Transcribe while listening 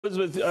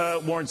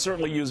Elizabeth Warren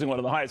certainly using one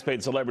of the highest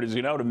paid celebrities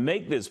you know to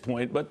make this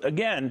point, but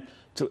again,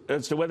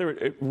 as to whether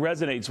it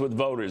resonates with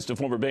voters, to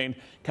former Bain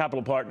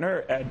Capital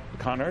partner Ed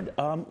Conard.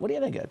 What do you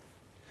think, Ed?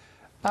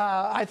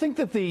 I think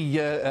that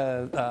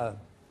the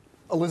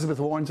Elizabeth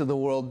Warrens of the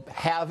world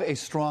have a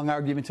strong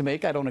argument to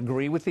make. I don't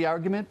agree with the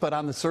argument, but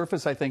on the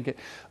surface, I think it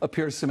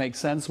appears to make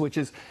sense, which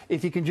is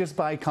if you can just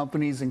buy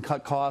companies and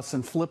cut costs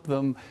and flip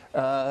them,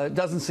 it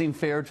doesn't seem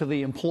fair to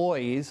the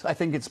employees. I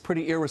think it's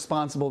pretty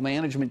irresponsible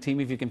management team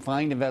if you can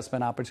find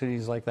investment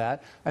opportunities like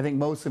that. I think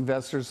most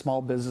investors,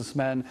 small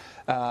businessmen,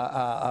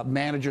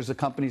 managers of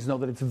companies know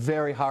that it's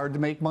very hard to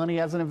make money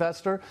as an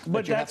investor.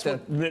 But that's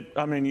what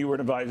you were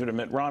an advisor to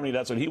Mitt Romney.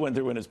 That's what he went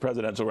through in his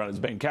presidential run, his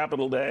Bain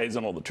Capital days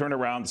and all the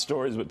turnaround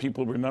stories. But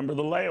people remember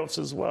the layoffs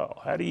as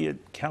well. How do you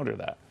counter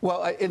that?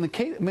 Well,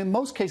 in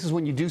most cases,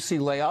 when you do see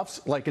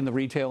layoffs, like in the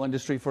retail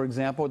industry, for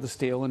example, or the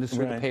steel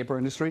industry, the paper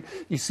industry,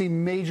 you see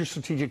major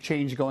strategic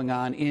change going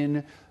on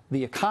in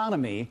the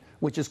economy,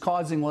 which is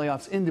causing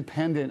layoffs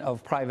independent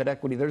of private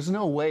equity. There's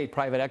no way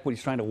private equity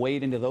is trying to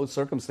wade into those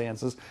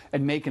circumstances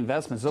and make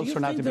investments. Those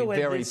turn out to be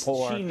very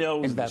poor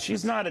investments.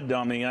 She's not a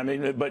dummy.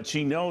 But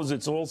she knows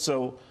it's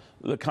also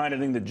the kind of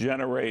thing that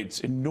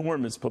generates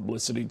enormous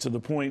publicity to the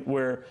point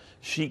where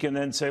she can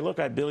then say, look,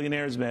 I have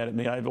billionaires mad at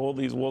me. I have all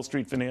these Wall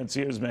Street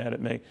financiers mad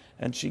at me.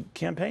 And she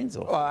campaigns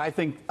on. I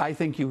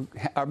think you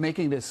are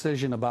making a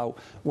decision about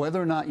whether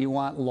or not you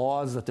want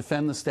laws that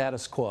defend the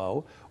status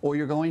quo, or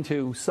you're going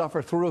to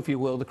suffer through, if you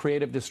will, the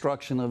creative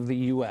destruction of the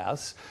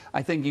U.S.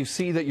 I think you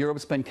see that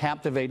Europe's been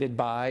captivated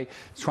by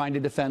trying to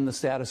defend the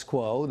status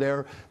quo.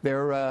 Their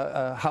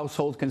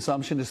household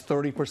consumption is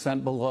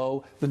 30%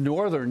 below. The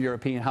northern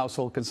European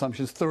household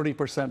consumption is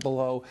 30%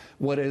 below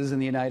what it is in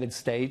the United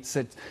States.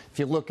 If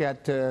you look at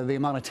the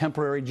amount of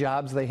temporary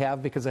jobs they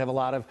have, because they have a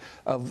lot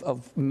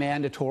of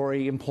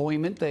mandatory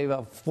employment, they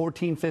have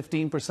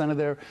 14–15% of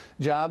their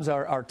jobs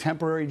are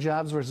temporary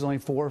jobs versus only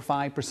 4 or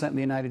 5% in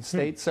the United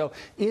States. So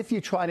if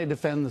you try to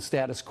defend the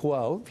status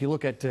quo, if you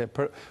look at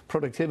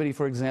productivity,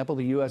 for example,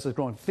 the U.S. has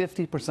grown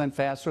 50%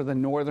 faster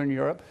than Northern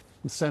Europe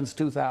since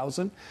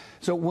 2000.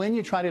 So when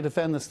you try to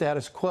defend the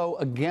status quo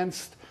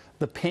against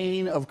the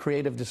pain of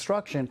creative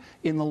destruction,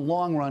 in the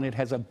long run, it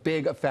has a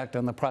big effect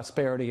on the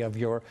prosperity of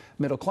your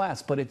middle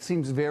class. But it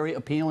seems very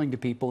appealing to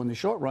people in the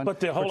short run. But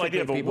the whole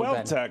idea of a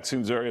wealth tax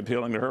seems very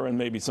appealing to her and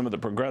maybe some of the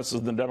progressives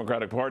in the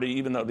Democratic Party,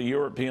 even though the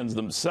Europeans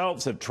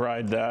themselves have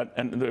tried that.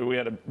 And we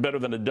had better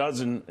than a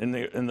dozen in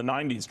the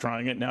 90s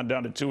trying it, now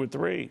down to 2 or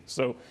 3.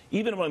 So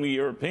even among the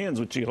Europeans,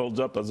 which she holds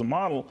up as a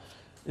model,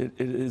 it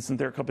isn't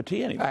their cup of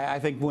tea anymore. I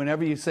think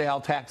whenever you say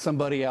I'll tax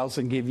somebody else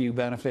and give you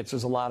benefits,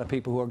 there's a lot of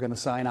people who are going to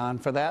sign on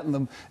for that.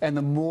 And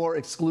the more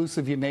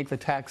exclusive you make the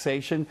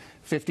taxation,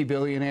 50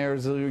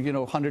 billionaires,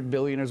 100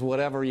 billionaires,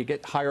 whatever, you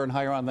get higher and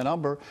higher on the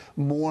number,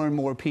 more and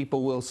more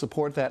people will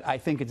support that. I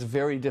think it's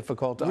very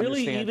difficult to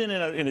understand. Really, even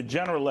in a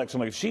general election,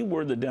 like if she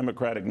were the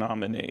Democratic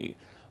nominee,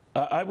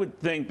 I would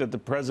think that the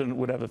president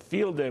would have a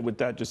field day with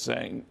that, just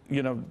saying,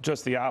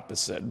 just the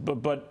opposite.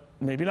 But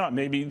maybe not.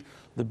 Maybe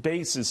the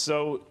base is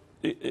so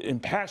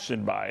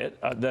impassioned by it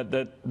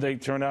that they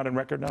turn out in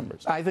record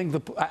numbers. I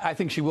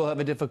think she will have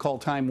a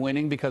difficult time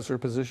winning because her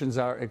positions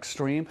are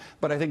extreme.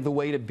 But I think the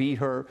way to beat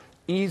her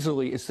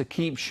easily is to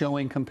keep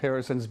showing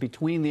comparisons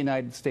between the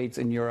United States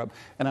and Europe,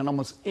 and on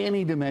almost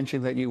any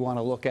dimension that you want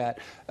to look at.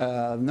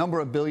 Number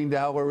of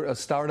billion-dollar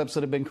startups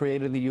that have been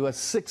created in the U.S.,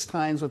 6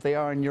 times what they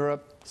are in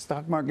Europe.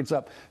 Stock market's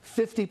up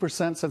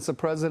 50% since the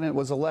president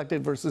was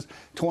elected versus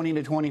 20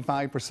 to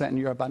 25% in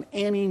Europe. On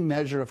any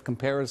measure of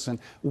comparison,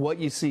 what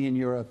you see in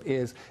Europe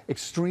is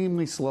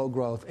extremely slow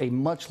growth, a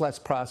much less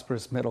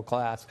prosperous middle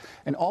class,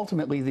 and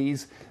ultimately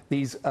these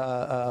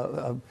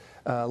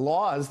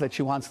laws that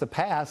she wants to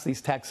pass, these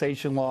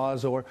taxation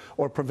laws or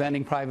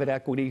preventing private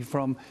equity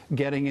from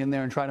getting in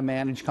there and trying to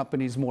manage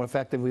companies more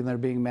effectively than they're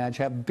being managed,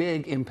 have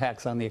big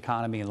impacts on the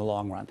economy in the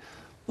long run.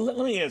 Let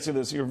me ask you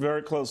this. You're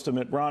very close to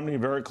Mitt Romney,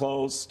 very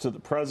close to the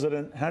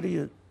president. How do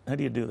you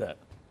do that?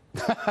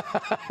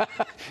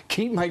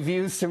 Keep my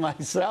views to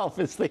myself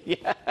is the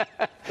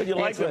But you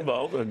like them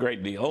both a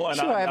great deal. And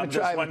sure, I'm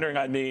just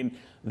wondering,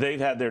 they've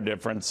had their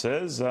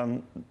differences.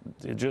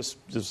 You just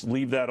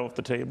leave that off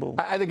the table?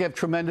 I think I have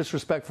tremendous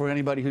respect for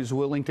anybody who's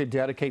willing to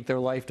dedicate their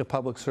life to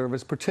public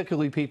service,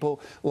 particularly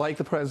people like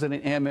the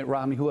president and Mitt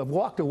Romney who have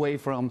walked away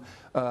from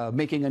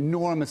making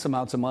enormous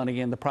amounts of money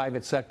in the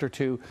private sector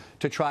to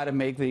try to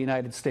make the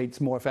United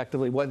States more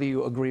effectively, whether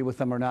you agree with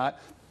them or not.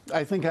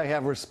 I think I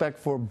have respect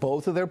for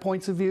both of their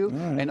points of view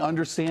and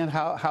understand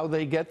how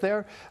they get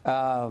there.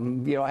 I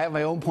have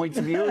my own points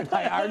of view and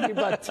I argue,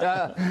 but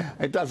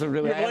it doesn't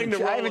really. I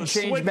haven't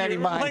changed many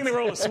minds. You're playing the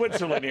role of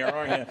Switzerland here,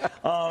 aren't you?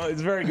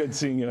 It's very good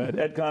seeing you,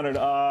 Ed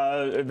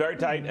Conard. Very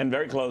tight and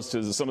very close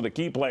to some of the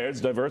key players,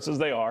 diverse as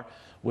they are,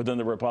 within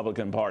the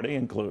Republican Party,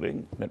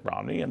 including Mitt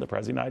Romney and the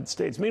President of the United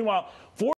States. Meanwhile,